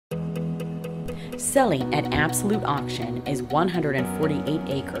Selling at absolute auction is 148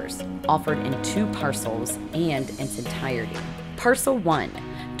 acres, offered in 2 parcels and in its entirety. Parcel 1,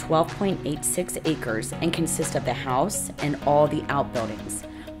 12.86 acres, and consists of the house and all the outbuildings.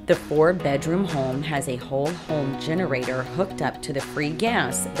 The 4-bedroom home has a whole home generator hooked up to the free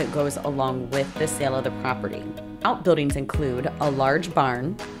gas that goes along with the sale of the property. Outbuildings include a large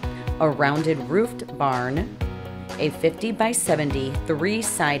barn, a rounded roofed barn, a 50 by 70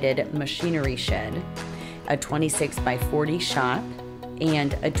 3-sided machinery shed, a 26 by 40 shop,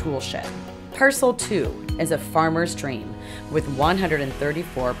 and a tool shed. Parcel 2 is a farmer's dream with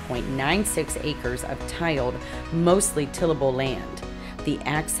 134.96 acres of tiled, mostly tillable land. The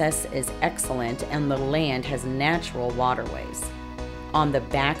access is excellent and the land has natural waterways. On the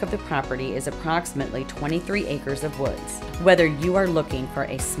back of the property is approximately 23 acres of woods. Whether you are looking for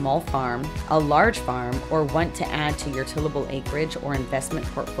a small farm, a large farm, or want to add to your tillable acreage or investment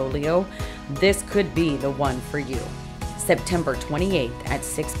portfolio, this could be the one for you. September 28th at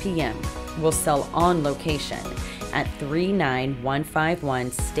 6 p.m. We'll sell on location at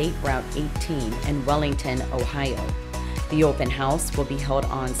 39151 State Route 18 in Wellington, Ohio. The open house will be held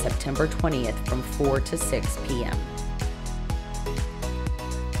on September 20th from 4 to 6 p.m.